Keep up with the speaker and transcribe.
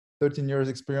13 years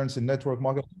experience in network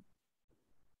marketing.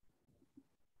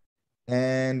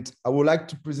 And I would like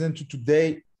to present you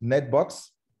today Netbox.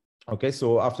 Okay,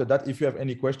 so after that, if you have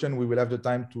any question, we will have the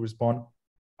time to respond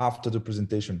after the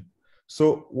presentation.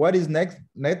 So what is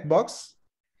Netbox?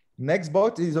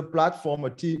 Netbox is a platform,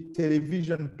 a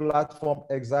television platform,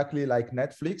 exactly like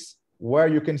Netflix, where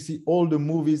you can see all the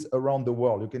movies around the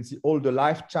world. You can see all the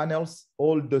live channels,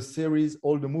 all the series,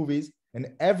 all the movies,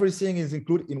 and everything is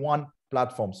included in one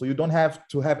platform. So you don't have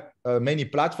to have many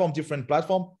platforms, different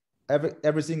platforms.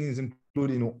 Everything is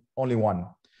included in only one.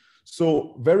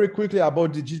 So very quickly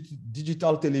about the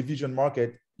digital television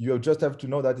market, you just have to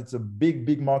know that it's a big,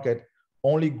 big market,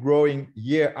 only growing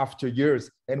year after years.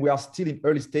 And we are still in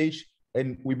early stage.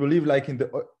 And we believe like in the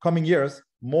coming years,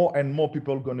 more and more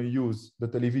people are going to use the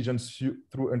television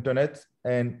through internet.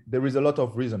 And there is a lot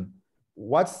of reason.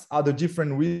 What are the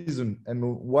different reasons and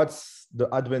what's the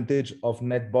advantage of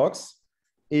Netbox?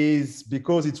 Is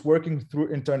because it's working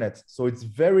through internet. So it's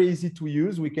very easy to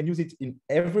use. We can use it in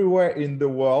everywhere in the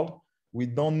world. We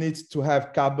don't need to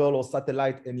have cable or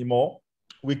satellite anymore.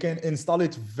 We can install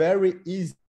it very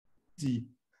easy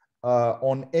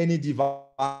on any device,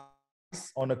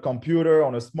 on a computer,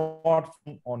 on a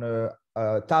smartphone, on a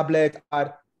tablet,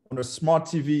 on a smart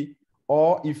TV,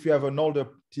 or if you have an older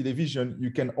television,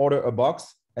 you can order a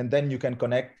box and then you can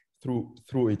connect through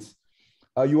it.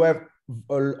 You have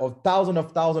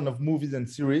thousands of movies and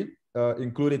series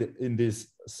included in this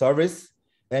service,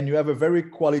 and you have a very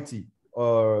quality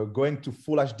going to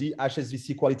full HD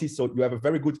HSVC quality, so you have a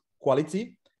very good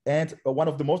quality. And one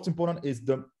of the most important is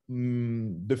the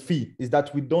fee, is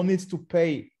that we don't need to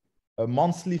pay a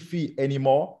monthly fee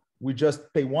anymore. We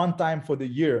just pay one time for the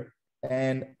year,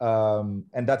 and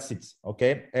that's it.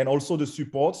 Okay, and also the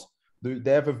support.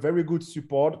 They have a very good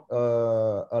support,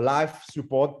 a live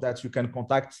support that you can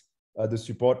contact the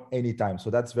support anytime. So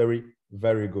that's very,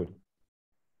 very good.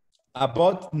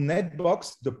 About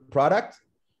Netbox, the product.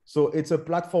 So it's a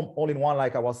platform all in one,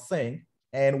 like I was saying,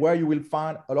 and where you will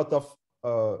find a lot of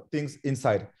things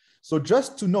inside. So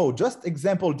just to know, just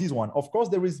example this one. Of course,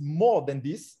 there is more than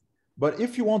this, but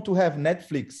if you want to have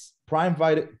Netflix, Prime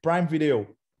Video,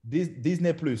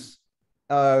 Disney Plus,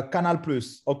 Canal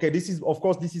Plus. Okay, this is, of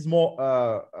course, this is more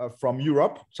from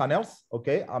Europe channels.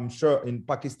 Okay, I'm sure in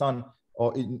Pakistan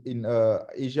or in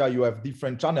Asia, you have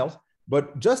different channels.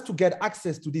 But just to get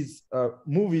access to these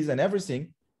movies and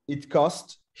everything, it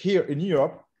costs here in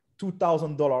Europe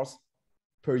 $2,000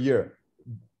 per year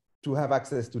to have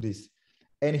access to this.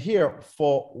 And here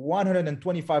for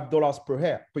 $125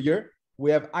 per year,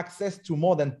 we have access to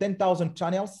more than 10,000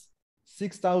 channels,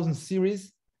 6,000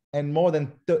 series, and more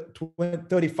than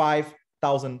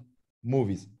 35,000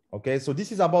 movies. Okay, so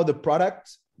this is about the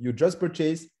product you just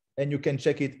purchased, and you can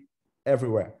check it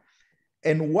everywhere.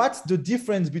 And what's the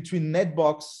difference between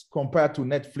Netbox compared to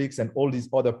Netflix and all these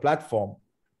other platforms?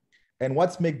 And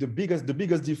what's make the biggest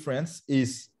difference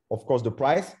is, of course, the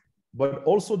price, but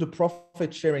also the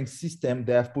profit sharing system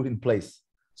they have put in place.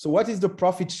 So what is the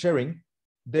profit sharing?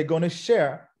 They're going to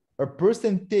share a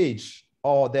percentage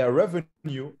of their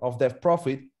revenue, of their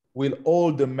profit, with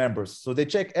all the members. So they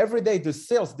check every day the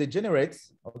sales they generate,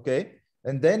 okay?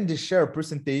 And then they share a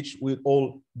percentage with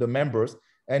all the members.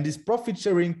 And this profit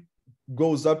sharing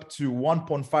goes up to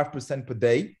 1.5% per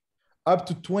day, up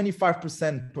to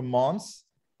 25% per month,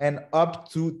 and up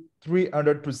to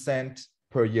 300%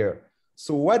 per year.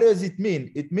 So what does it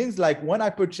mean? It means like when I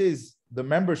purchase the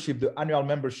membership, the annual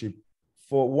membership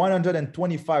for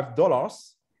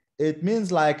 $125, it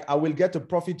means like I will get a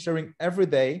profit sharing every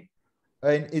day,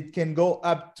 and it can go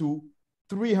up to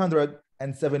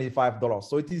 $375.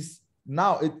 So it is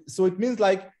now, so it means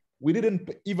like we didn't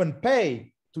even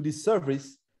pay to this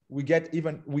service. We get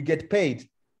paid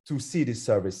to see this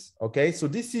service. Okay, so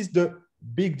this is the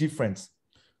big difference.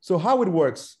 So how it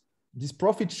works? This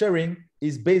profit sharing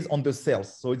is based on the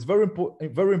sales. So it's very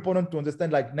important to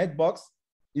understand like Netbox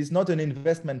is not an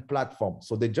investment platform.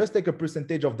 So they just take a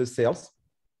percentage of the sales.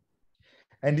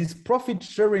 And this profit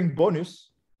sharing bonus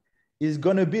is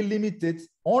going to be limited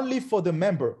only for the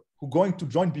member who are going to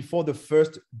join before the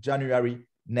 1st January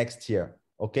next year.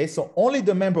 Okay, so only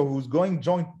the member who's going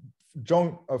to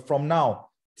join from now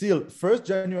till 1st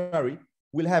January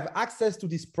will have access to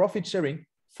this profit sharing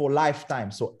for lifetime.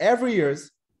 So every year,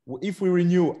 if we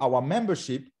renew our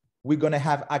membership, we're going to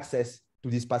have access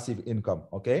to this passive income.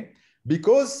 Okay,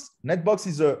 because Netbox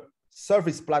is a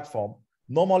service platform,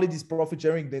 normally this profit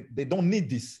sharing, they don't need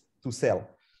this to sell.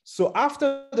 So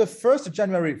after the 1st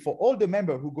January, for all the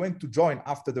members who are going to join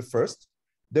after the 1st,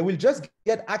 they will just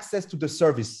get access to the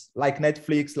service like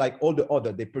Netflix, like all the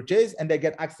other. They purchase and they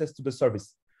get access to the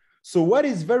service. So what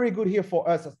is very good here for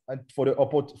us and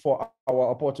for our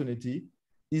opportunity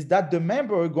is that the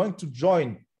member going to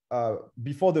join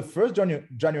before the 1st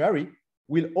January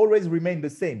will always remain the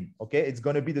same. Okay, it's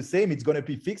going to be the same. It's going to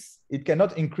be fixed. It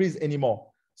cannot increase anymore.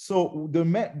 So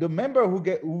the member who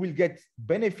will get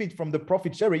benefit from the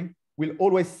profit sharing will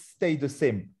always stay the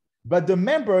same. But the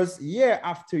members year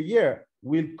after year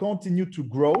will continue to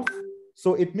grow.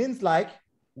 So it means like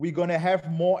we're going to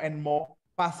have more and more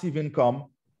passive income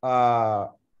coming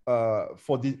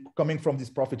from this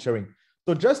profit sharing.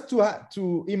 So just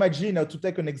to imagine, or to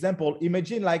take an example,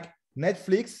 imagine like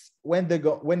Netflix when they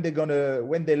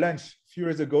launched a few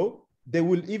years ago, they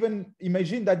will even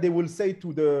imagine that they will say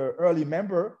to the early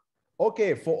member,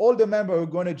 okay, for all the members who are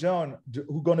going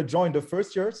to join the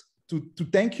first years, to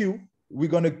thank you,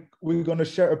 we're gonna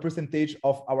share a percentage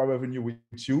of our revenue with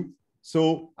you.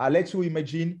 So I'll let you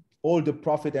imagine all the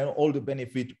profit and all the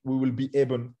benefit we will be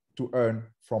able to earn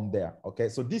from there. Okay,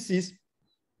 so this is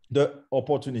the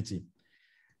opportunity.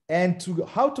 And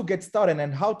how to get started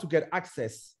and how to get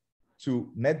access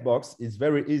to Netbox is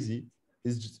very easy.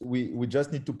 We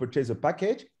just need to purchase a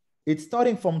package. It's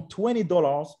starting from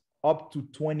 $20 up to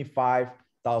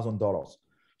 $25,000.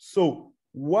 So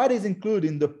what is included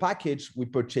in the package we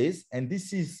purchase, and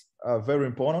this is very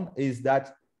important, is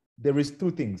that there is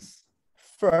 2 things.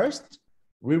 First,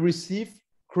 we receive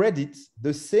credits,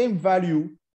 the same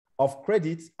value of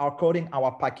credits according to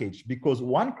our package, because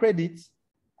 1 credit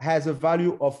has a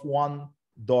value of $1.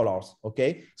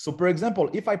 Okay, so for example,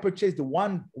 if I purchase the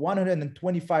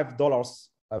 $125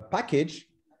 package,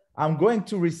 I'm going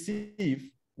to receive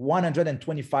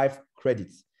 125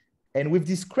 credits, and with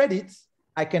these credits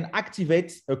I can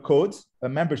activate a code, a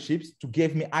membership, to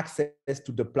give me access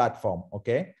to the platform.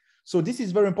 Okay, so this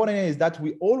is very important, is that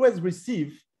we always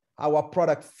receive our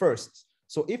product first.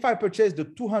 So if I purchase the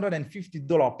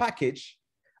 $250 package,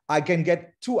 I can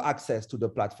get 2 access to the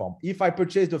platform. If I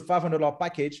purchase the $500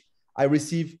 package, I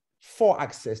receive 4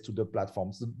 access to the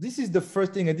platform. So this is the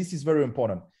first thing, and this is very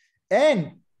important.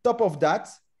 And top of that,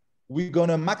 we're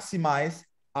gonna maximize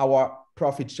our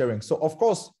profit sharing. So of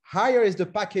course, higher is the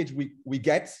package we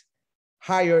get,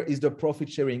 higher is the profit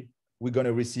sharing we're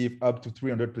gonna receive, up to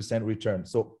 300% return.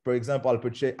 So for example, I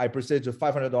purchase the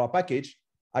 $500 package,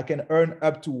 I can earn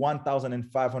up to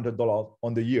 $1,500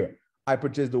 on the year. I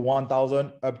purchase the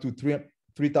 $1,000 up to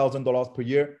 $3,000 per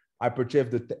year. I purchase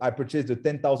the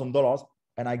 $10,000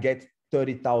 and I get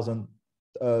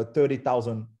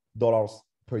 $30,000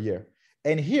 per year.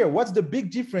 And here, what's the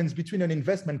big difference between an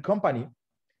investment company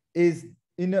is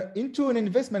into an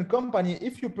investment company,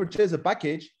 if you purchase a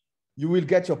package, you will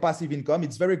get your passive income.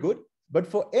 It's very good. But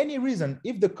for any reason,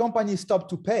 if the company stops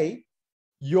to pay,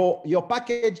 your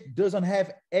package doesn't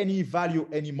have any value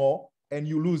anymore and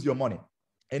you lose your money.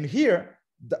 And here,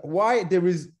 why there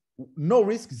is no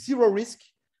risk, 0 risk,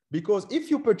 because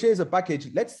if you purchase a package,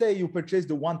 let's say you purchase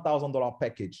the $1,000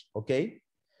 package, okay?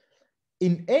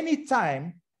 In any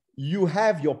time you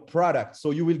have your product,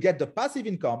 so you will get the passive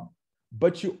income,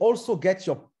 but you also get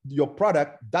your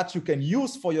product that you can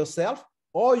use for yourself,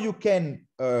 or you can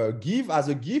give as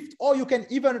a gift, or you can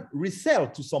even resell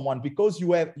to someone, because you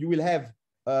will have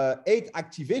 8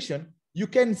 activation. You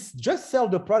can just sell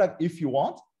the product if you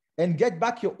want and get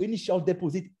back your initial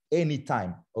deposit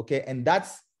anytime. Okay, and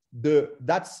that's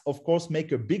of course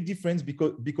make a big difference,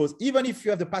 because even if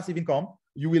you have the passive income,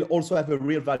 you will also have a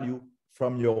real value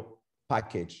from your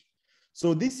package.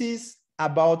 So this is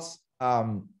about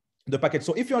the package.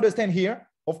 So if you understand here,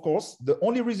 of course, the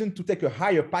only reason to take a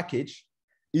higher package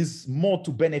is more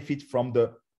to benefit from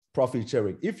the profit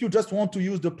sharing. If you just want to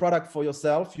use the product for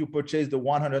yourself, you purchase the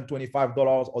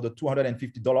 $125 or the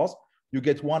 $250, you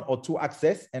get 1 or 2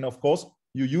 access, and of course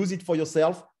you use it for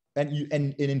yourself, and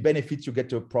in benefits you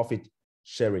get your profit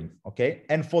sharing. Okay,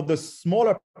 and for the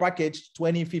smaller package,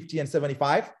 20, 50, and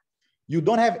 75, you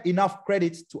don't have enough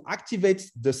credits to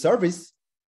activate the service,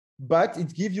 but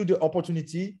it gives you the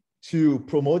opportunity to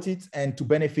promote it and to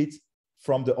benefit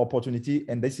from the opportunity.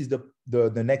 And this is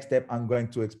the next step I'm going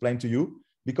to explain to you,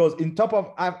 because in top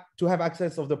of to have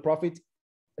access of the profit,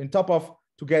 in top of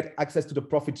to get access to the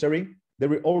profit sharing,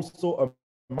 there is also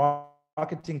a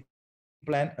marketing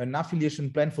plan, an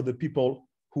affiliation plan for the people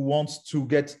who wants to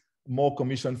get more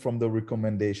commission from the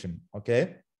recommendation.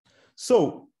 Okay,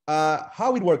 so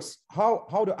how it works,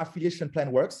 how the affiliation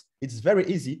plan works, it's very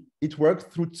easy. It works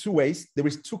through 2 ways. There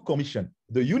is 2 commission,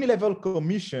 the Unilevel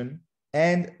commission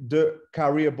and the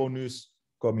career bonus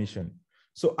commission.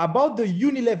 So about the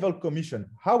Unilevel commission,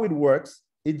 how it works,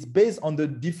 it's based on the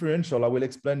differential. I will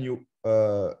explain you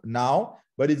now,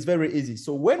 but it's very easy.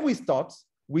 So when we start,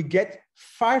 we get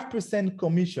 5%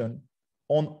 commission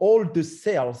on all the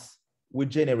sales we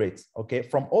generate, okay?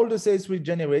 From all the sales we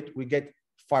generate, we get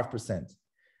 5%.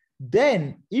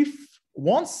 Then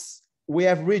once we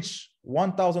have reached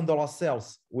 $1,000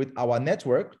 sales with our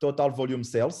network, total volume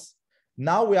sales,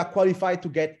 now we are qualified to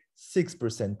get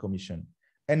 6% commission,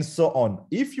 and so on.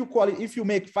 If you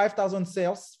make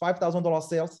 $5,000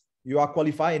 sales, you are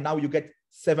qualified, and now you get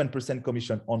 7%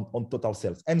 commission on total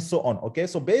sales, and so on. Okay,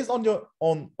 so based on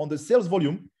the sales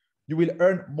volume, you will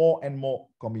earn more and more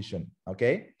commission.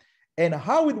 Okay, and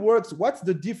how it works? What's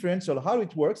the differential? How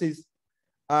it works is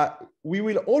we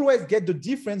will always get the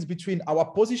difference between our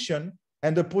position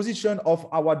and the position of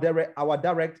our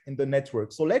direct in the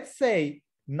network. So let's say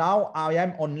now I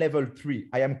am on level 3.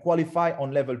 I am qualified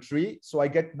on level 3, so I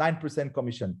get 9%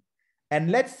 commission.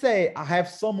 And let's say I have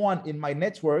someone in my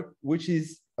network which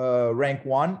is rank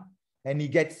 1, and he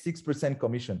gets 6%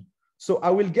 commission. So I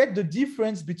will get the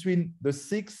difference between the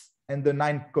 6 and the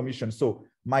 9 commission. So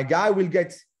my guy will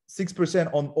get 6%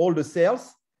 on all the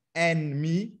sales, and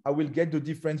me, I will get the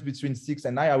difference between 6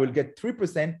 and 9. I will get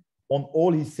 3% on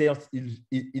all his sales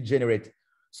he generates.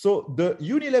 So the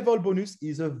Unilevel bonus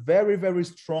is a very, very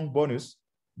strong bonus,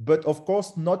 but of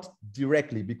course not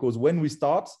directly, because when we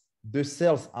start, the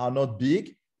sales are not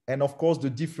big. And of course, the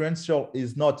differential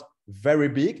is not very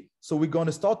big. So we're going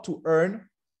to start to earn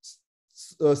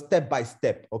step by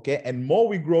step. Okay. And more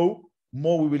we grow,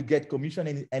 more we will get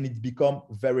commission, and it become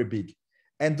very big.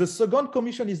 And the second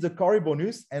commission is the carry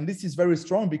bonus. And this is very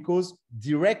strong because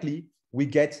directly we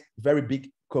get very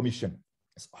big commission.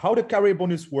 So how the carry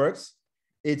bonus works,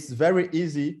 it's very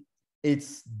easy.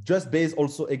 It's just based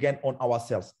also again on our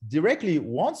sales. Directly,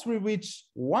 once we reach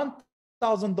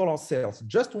 $1,000 sales,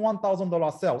 just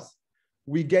 $1,000 sales,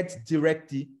 we get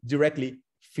directly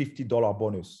 $50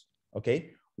 bonus.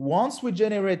 Okay. Once we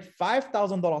generate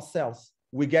 $5,000 sales,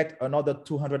 we get another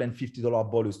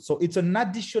 $250 bonus. So it's an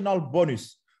additional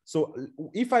bonus. So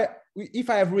if I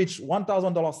have reached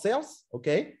 $1,000 sales,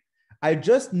 okay, I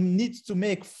just need to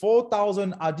make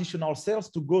 4,000 additional sales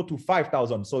to go to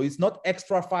 5,000. So it's not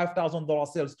extra $5,000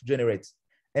 sales to generate.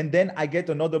 And then I get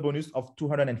another bonus of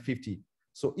 250.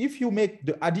 So if you make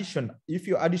the addition, if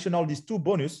you additional these two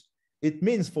bonus, it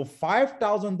means for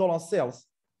 $5,000 sales,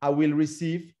 I will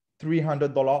receive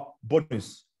 $300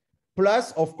 bonus.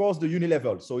 Plus, of course, the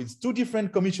Unilevel. So it's two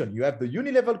different commission. You have the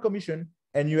Unilevel commission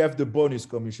and you have the bonus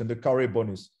commission, the carry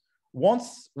bonus.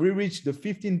 Once we reach the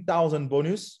 15,000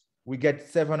 bonus, we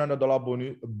get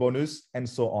 $700 bonus and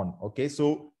so on. Okay,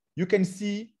 so you can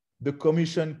see the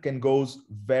commission can go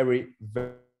very,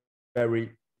 very,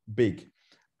 very big.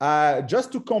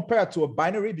 Just to compare to a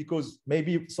binary, because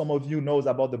maybe some of you knows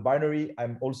about the binary. I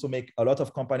also make a lot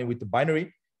of company with the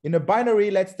binary. In a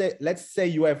binary, let's say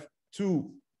you have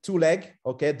two leg,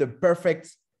 okay, the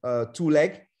perfect two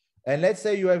leg, and let's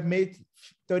say you have made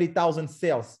 30,000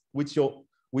 sales with your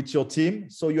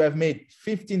team. So you have made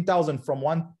 15,000 from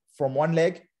one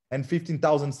leg and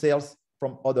 15,000 sales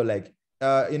from other leg.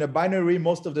 In a binary,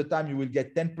 most of the time you will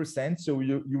get 10%. So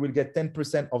you will get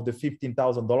 10% of the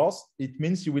 $15,000. It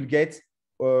means you will get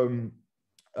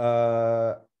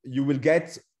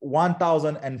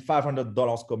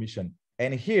 $1,500 commission.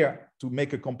 And here, to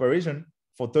make a comparison,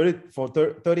 for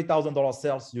 $30,000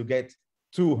 sales, you get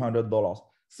 $200.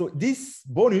 So this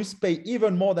bonus pay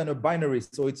even more than a binary.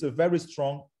 So it's a very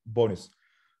strong bonus.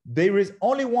 There is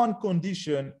only one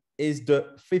condition, is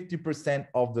the 50%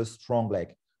 of the strong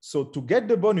leg. So to get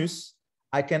the bonus,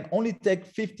 I can only take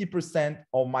 50%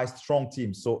 of my strong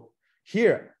team. So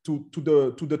here to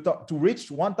reach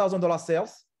 $1,000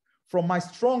 sales, from my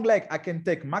strong leg, I can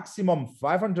take maximum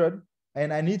 500,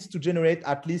 and I need to generate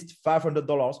at least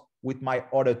 $500 with my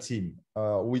other team,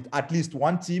 with at least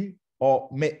one team, or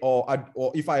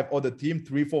if I have other team,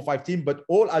 3, 4, 5 team, but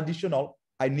all additional,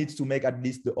 I need to make at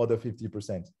least the other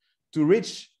 50%. To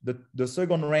reach the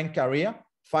second rank carrier,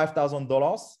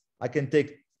 $5,000, I can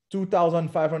take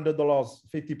 $2,500,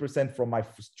 50% from my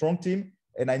strong team,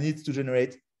 and I need to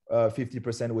generate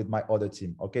 50% with my other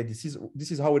team. Okay,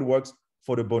 this is how it works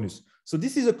for the bonus. So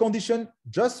this is a condition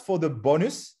just for the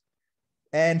bonus.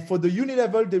 And for the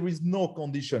Unilevel, there is no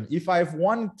condition. If I have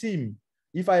one team,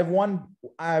 I have one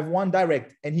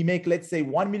direct, and he make, let's say,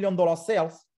 $1 million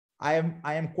sales, I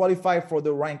am qualified for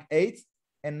the rank 8,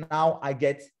 and now I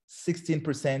get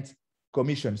 16%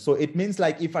 commission. So it means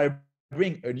like if I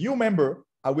bring a new member,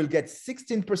 I will get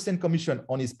 16% commission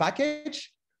on his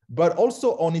package, but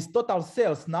also on his total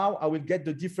sales. Now I will get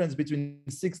the difference between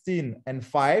 16 and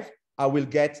 5. I will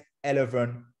get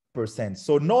 11%.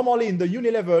 So normally in the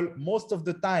Unilevel, most of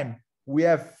the time we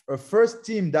have a first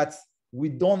team that we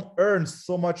don't earn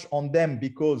so much on them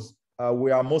because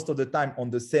we are most of the time on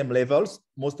the same levels.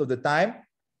 Most of the time,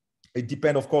 it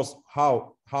depends, of course,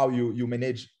 how you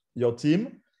manage your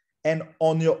team. And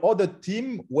on your other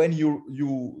team, when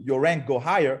your rank go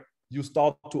higher, you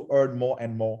start to earn more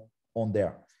and more on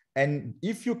there. And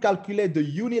if you calculate the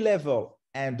Unilevel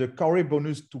and the career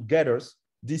bonus together,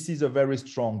 this is a very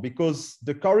strong, because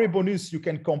the career bonus, you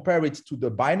can compare it to a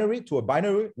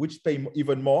binary, which pay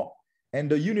even more. And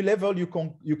the Unilevel,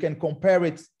 you can compare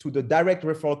it to the direct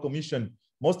referral commission.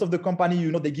 Most of the company,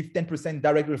 they give 10%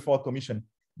 direct referral commission,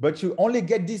 but you only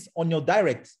get this on your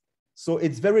direct. So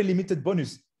it's very limited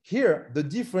bonus. Here, the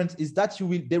difference is that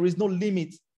there is no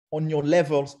limit on your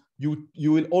levels. You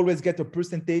will always get a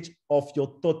percentage of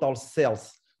your total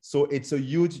sales. So it's a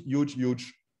huge, huge,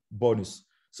 huge bonus.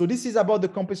 So this is about the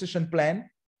compensation plan.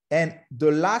 And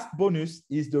the last bonus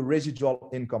is the residual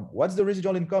income. What's the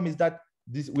residual income? Is that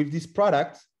with this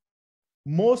product,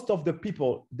 most of the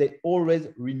people, they always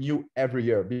renew every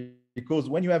year, because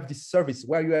when you have this service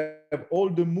where you have all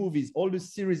the movies, all the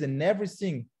series and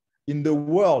everything in the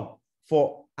world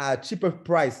for a cheaper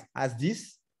price as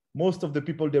this, most of the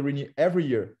people, they renew every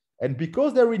year. And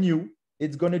because they renew,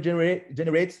 it's going to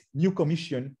generate new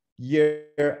commission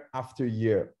year after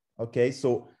year. Okay,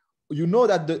 so you know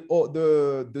that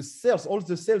the sales, all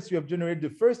the sales you have generated the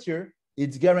first year,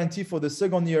 it's guaranteed for the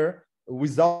second year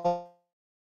without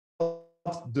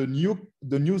the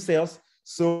new sales.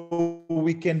 So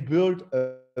we can build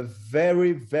a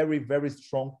very, very, very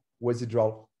strong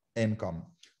residual income.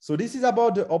 So this is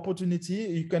about the opportunity.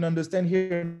 You can understand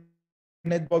here,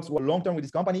 Netbox, we're long-term with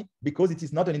this company, because it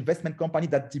is not an investment company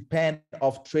that depends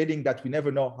of trading that we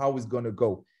never know how it's going to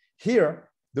go. Here,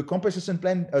 the compensation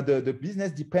plan, the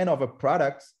business depends on a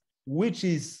product which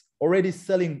is already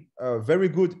selling very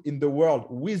good in the world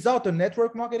without a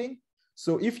network marketing.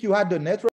 So if you had the network